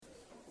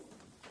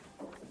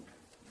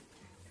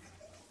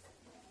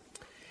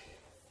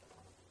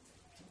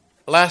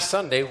Last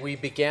Sunday, we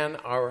began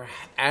our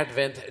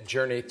Advent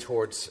journey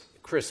towards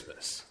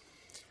Christmas.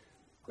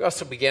 We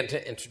also began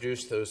to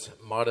introduce those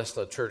modest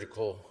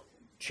liturgical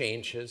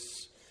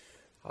changes.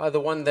 The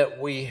one that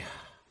we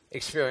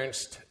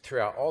experienced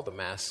throughout all the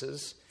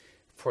Masses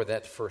for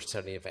that first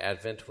Sunday of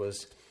Advent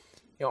was,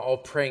 all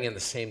praying in the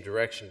same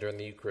direction during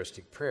the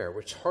Eucharistic prayer,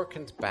 which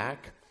harkens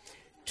back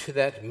to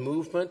that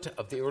movement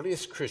of the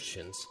earliest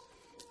Christians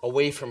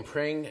away from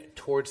praying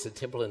towards the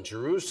temple in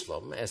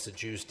Jerusalem, as the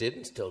Jews did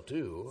and still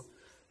do,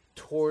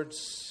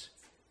 towards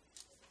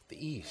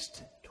the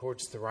east,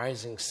 towards the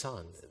rising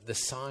sun, the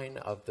sign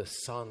of the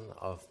Son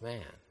of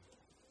Man.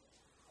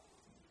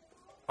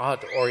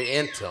 Ad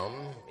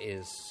orientem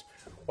is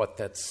what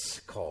that's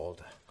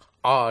called.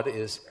 Ad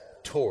is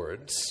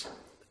towards,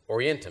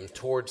 orientem,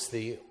 towards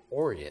the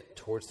orient,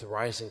 towards the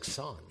rising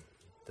sun,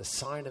 the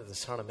sign of the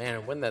Son of Man.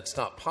 And when that's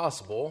not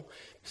possible,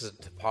 because of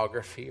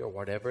topography or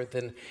whatever,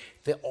 then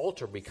the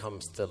altar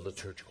becomes the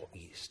liturgical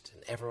east,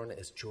 and everyone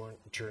is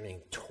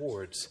journeying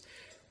towards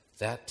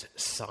that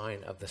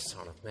sign of the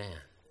Son of Man.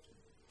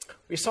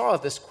 We saw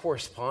this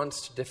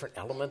corresponds to different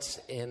elements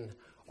in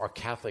our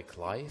Catholic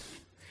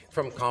life,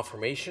 from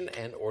confirmation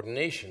and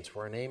ordinations,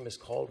 where a name is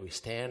called, we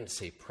stand and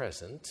say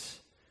present,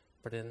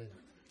 but in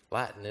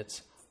Latin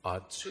it's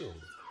ad sum,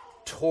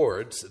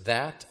 towards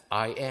that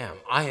I am.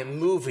 I am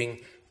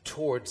moving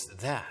towards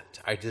that.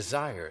 I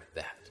desire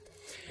that.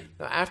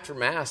 Now, after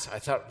Mass, I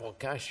thought, well,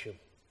 gosh,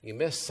 you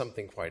missed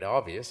something quite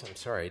obvious. I'm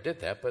sorry I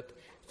did that, but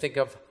think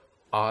of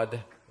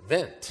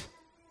advent.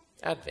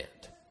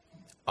 Advent.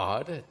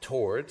 Ad,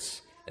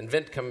 towards, and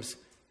vent comes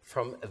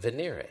from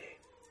venire,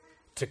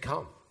 to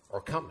come or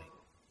coming.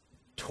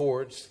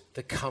 Towards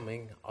the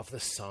coming of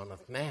the Son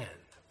of Man,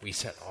 we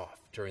set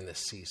off during this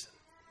season.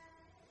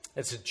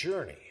 It's a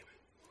journey,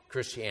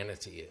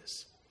 Christianity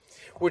is,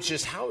 which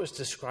is how it was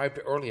described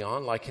early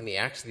on, like in the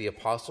Acts of the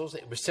Apostles.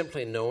 It was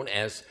simply known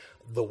as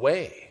the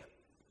way.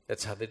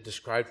 That's how they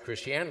described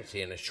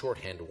Christianity in a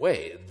shorthand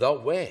way, the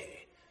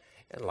way.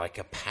 And like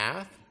a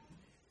path,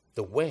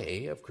 the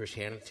way of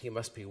Christianity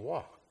must be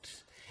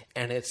walked.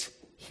 And it's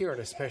here in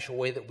a special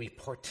way that we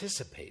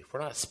participate. We're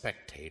not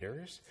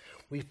spectators.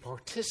 We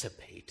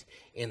participate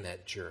in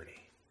that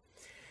journey.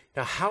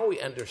 Now, how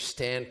we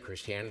understand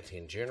Christianity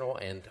in general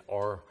and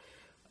our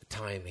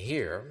time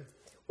here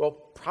will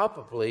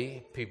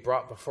probably be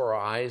brought before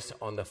our eyes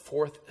on the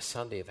fourth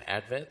Sunday of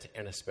Advent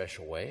in a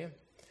special way.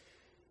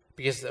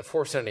 Because the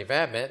fourth Sunday of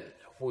Advent,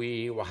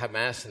 we will have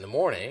Mass in the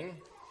morning.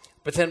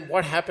 But then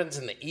what happens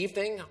in the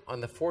evening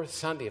on the fourth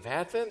Sunday of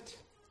Advent?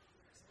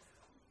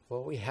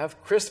 Well, we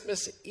have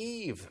Christmas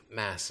Eve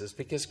Masses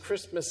because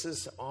Christmas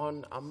is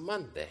on a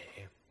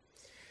Monday.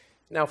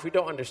 Now, if we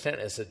don't understand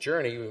it as a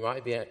journey, we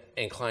might be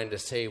inclined to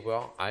say,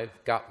 well,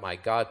 I've got my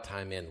God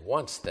time in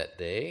once that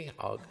day.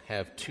 I'll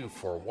have 2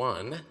 for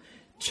 1.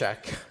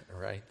 Check,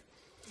 right?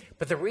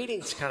 But the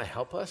readings kind of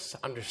help us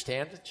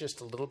understand it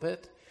just a little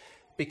bit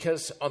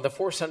because on the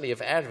fourth Sunday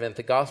of Advent,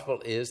 the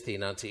gospel is the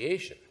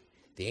Annunciation.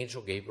 The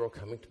angel Gabriel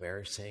coming to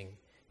Mary saying,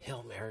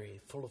 Hail Mary,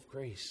 full of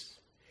grace,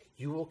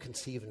 you will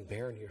conceive and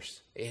bear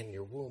in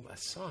your womb a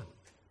son.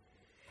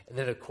 And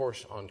then, of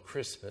course, on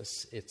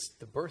Christmas, it's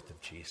the birth of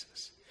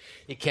Jesus.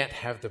 You can't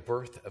have the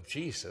birth of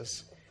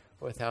Jesus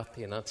without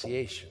the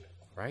Annunciation,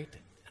 right?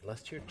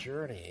 Unless you're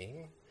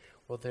journeying,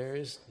 well, there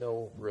is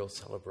no real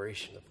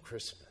celebration of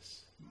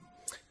Christmas.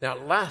 Now,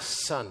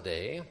 last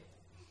Sunday,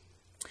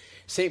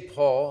 St.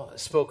 Paul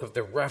spoke of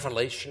the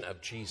revelation of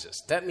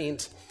Jesus. That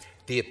means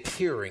the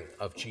appearing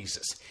of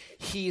Jesus.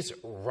 He's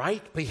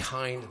right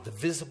behind the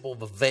visible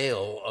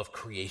veil of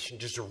creation,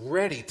 just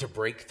ready to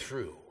break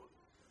through.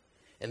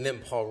 And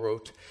then Paul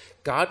wrote,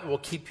 God will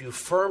keep you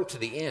firm to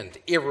the end,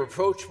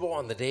 irreproachable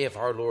on the day of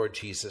our Lord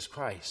Jesus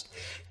Christ.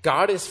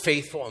 God is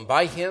faithful, and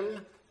by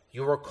him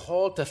you are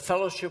called to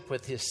fellowship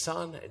with his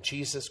Son,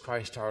 Jesus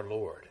Christ our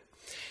Lord.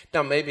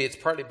 Now, maybe it's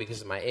partly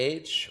because of my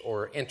age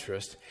or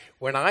interest.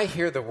 When I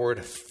hear the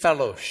word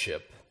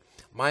fellowship,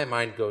 my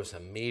mind goes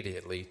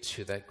immediately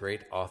to that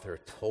great author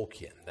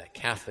Tolkien, that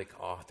Catholic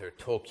author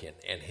Tolkien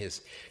and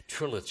his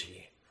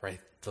trilogy, right?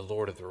 The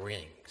Lord of the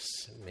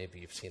Rings.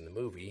 Maybe you've seen the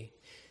movie.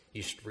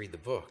 You should read the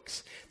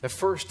books. The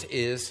first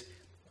is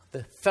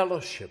the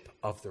Fellowship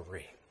of the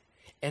Ring.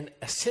 And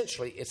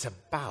essentially, it's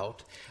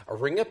about a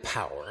ring of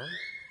power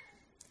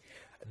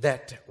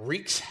that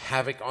wreaks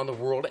havoc on the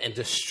world and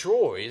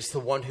destroys the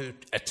one who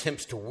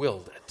attempts to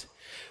wield it.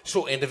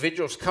 So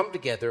individuals come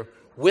together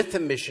with the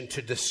mission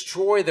to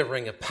destroy the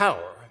ring of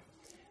power,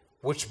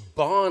 which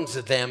bonds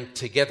them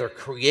together,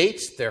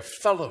 creates their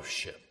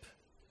fellowship.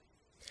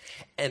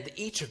 And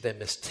each of them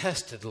is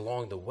tested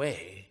along the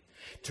way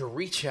to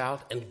reach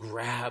out and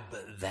grab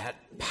that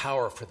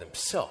power for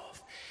themselves.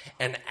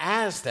 And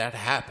as that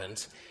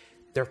happens,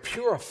 they're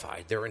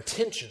purified. Their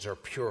intentions are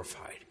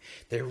purified.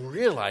 They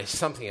realize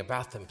something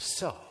about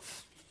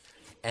themselves.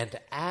 And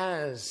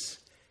as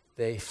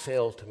they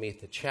fail to meet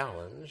the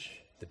challenge,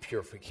 the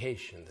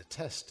purification, the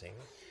testing,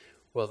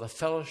 well, the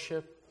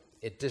fellowship,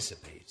 it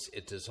dissipates,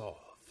 it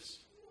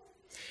dissolves.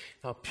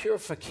 Now,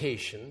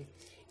 purification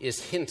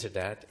is hinted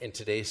at in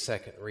today's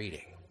second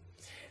reading.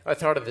 I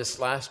thought of this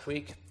last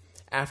week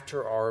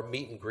after our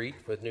meet and greet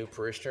with new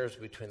parishioners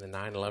between the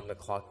 9 and 11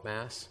 o'clock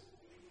Mass.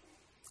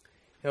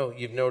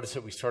 You've noticed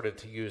that we started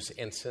to use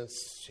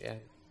incense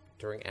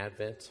during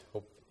Advent.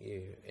 Hope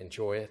you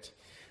enjoy it.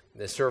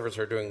 The servers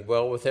are doing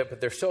well with it,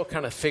 but they're still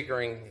kind of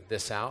figuring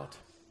this out.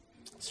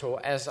 So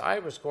as I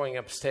was going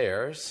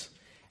upstairs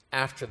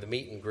after the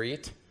meet and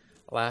greet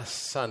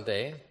last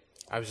Sunday,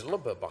 I was a little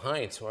bit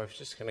behind, so I was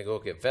just going to go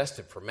get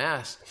vested for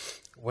Mass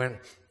when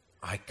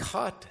I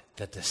caught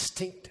the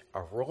distinct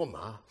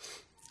aroma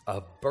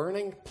of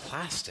burning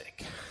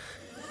plastic.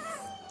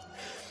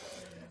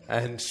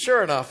 And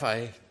sure enough,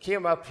 I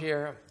came up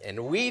here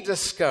and we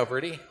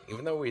discovered,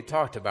 even though we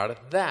talked about it,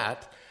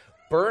 that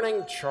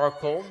burning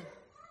charcoal,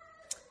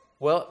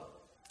 well,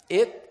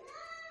 it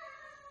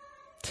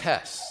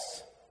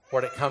tests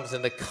what it comes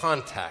into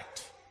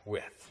contact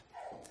with.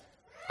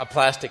 A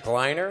plastic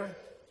liner,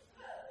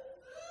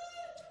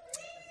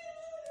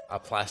 a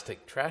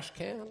plastic trash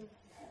can,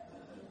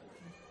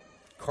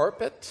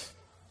 carpet,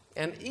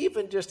 and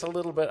even just a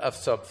little bit of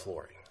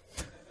subflooring.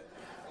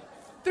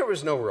 There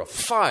was no real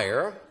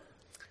fire,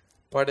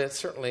 but it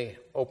certainly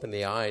opened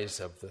the eyes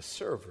of the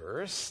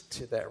servers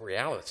to that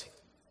reality.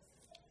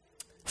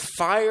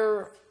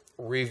 Fire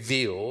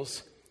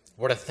reveals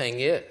what a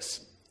thing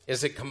is.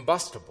 Is it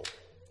combustible?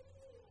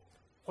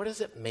 What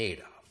is it made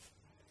of?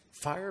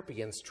 Fire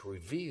begins to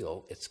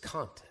reveal its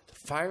content.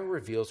 Fire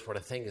reveals what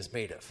a thing is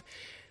made of.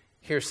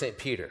 Here's St.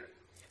 Peter.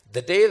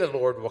 The day of the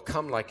Lord will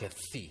come like a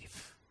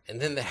thief, and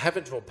then the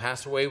heavens will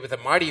pass away with a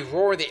mighty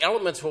roar. The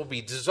elements will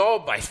be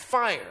dissolved by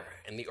fire,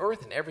 and the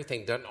earth and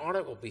everything done on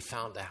it will be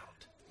found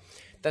out.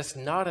 That's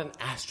not an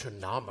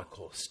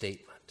astronomical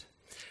statement,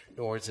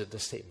 nor is it a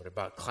statement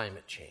about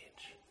climate change.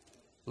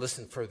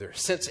 Listen further.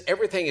 Since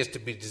everything is to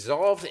be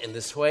dissolved in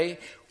this way,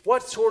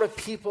 what sort of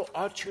people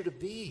ought you to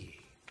be?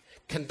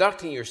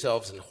 Conducting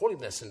yourselves in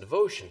holiness and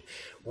devotion,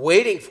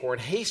 waiting for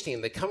and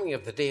hastening the coming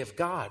of the day of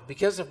God,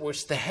 because of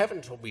which the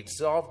heavens will be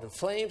dissolved in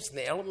flames and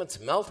the elements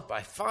melted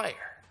by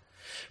fire.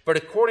 But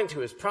according to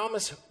his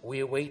promise,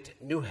 we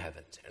await new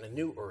heavens and a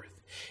new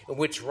earth, in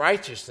which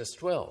righteousness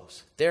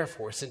dwells.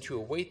 Therefore, since you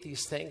await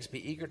these things,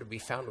 be eager to be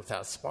found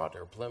without spot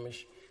or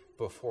blemish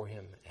before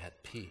him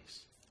at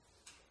peace.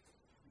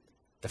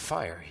 The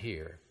fire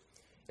here,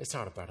 it's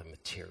not about a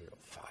material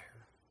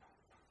fire.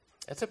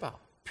 It's about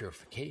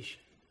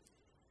purification.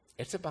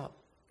 It's about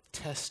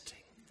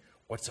testing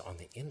what's on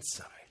the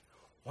inside.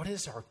 What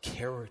is our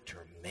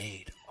character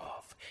made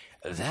of?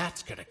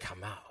 That's going to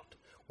come out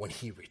when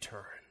he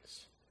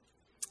returns,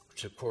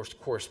 which of course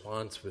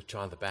corresponds with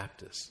John the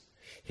Baptist,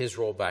 his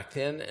role back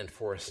then and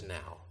for us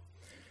now.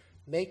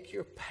 Make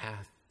your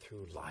path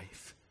through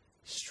life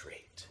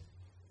straight.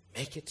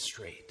 Make it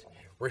straight.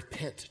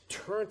 Repent.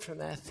 Turn from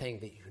that thing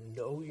that you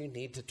know you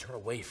need to turn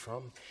away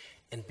from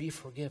and be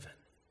forgiven.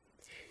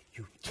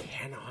 You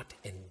cannot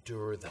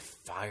endure the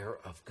fire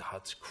of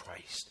God's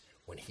Christ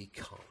when he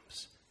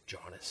comes,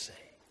 John is saying.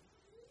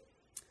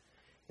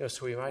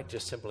 So we might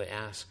just simply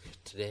ask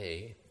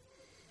today,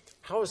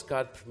 how is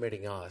God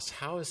permitting us?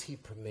 How is he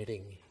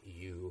permitting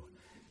you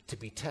to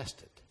be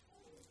tested,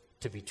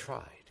 to be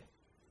tried?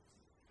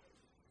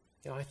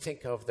 I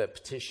think of that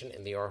petition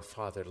in the Our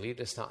Father,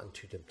 lead us not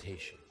into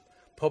temptation.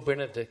 Pope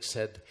Benedict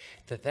said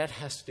that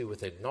has to do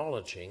with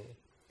acknowledging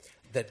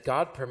that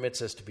God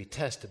permits us to be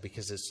tested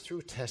because it's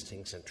through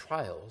testings and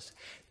trials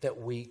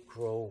that we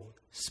grow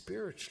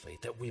spiritually,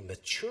 that we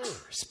mature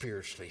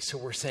spiritually. So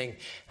we're saying,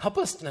 help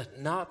us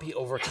not be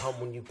overcome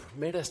when you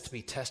permit us to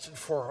be tested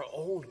for our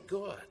own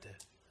good.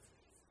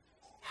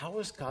 How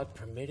is God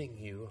permitting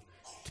you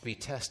to be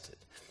tested?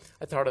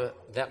 I thought of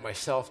that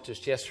myself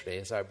just yesterday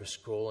as I was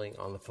scrolling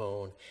on the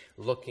phone,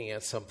 looking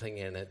at something,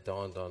 and it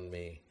dawned on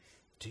me,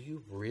 do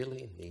you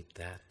really need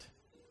that?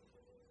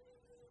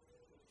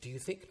 Do you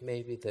think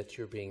maybe that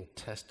you're being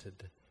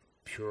tested,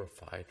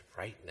 purified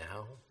right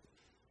now?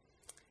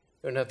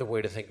 Another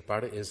way to think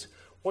about it is,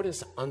 what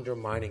is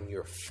undermining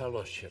your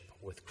fellowship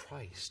with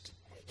Christ?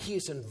 He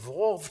has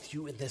involved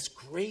you in this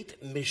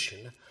great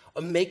mission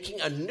of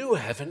making a new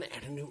heaven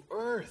and a new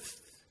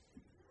earth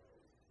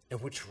in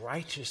which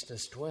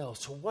righteousness dwells.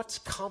 So what's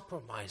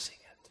compromising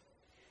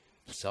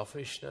it?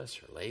 Selfishness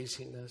or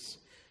laziness,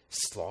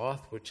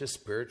 sloth, which is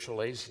spiritual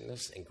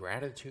laziness,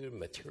 ingratitude,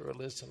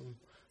 materialism,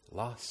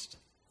 lust.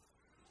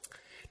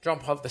 John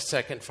Paul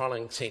II,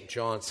 following St.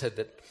 John, said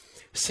that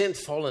sins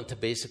fall into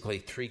basically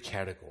three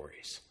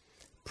categories: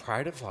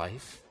 pride of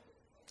life,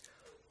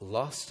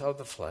 lust of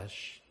the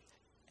flesh,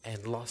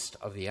 and lust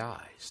of the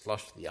eyes.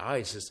 Lust of the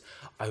eyes is,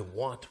 I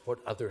want what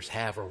others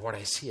have, or what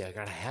I see, I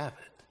got to have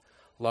it.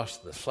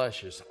 Lust of the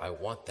flesh is, I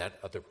want that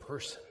other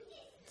person.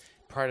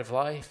 Pride of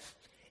life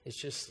is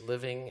just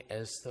living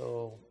as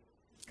though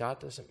God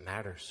doesn't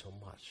matter so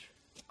much.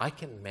 I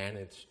can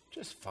manage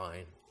just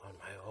fine on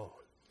my own.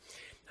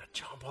 Now,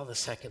 John Paul II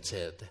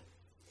said,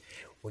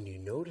 when you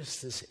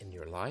notice this in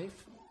your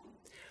life,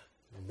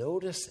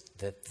 notice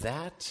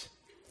that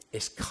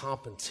is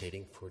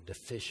compensating for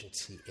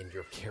deficiency in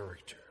your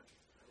character.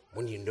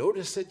 When you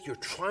notice it, you're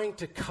trying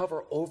to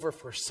cover over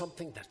for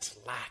something that's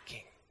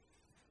lacking.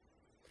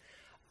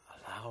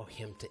 allow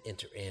him to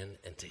enter in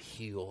and to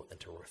heal and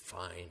to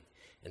refine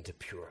and to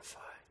purify.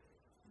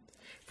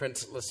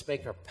 Friends, let's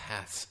make our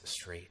paths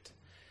straight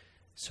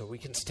so we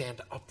can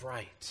stand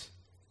upright,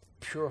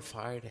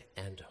 purified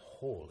and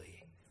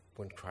holy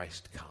when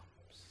Christ comes.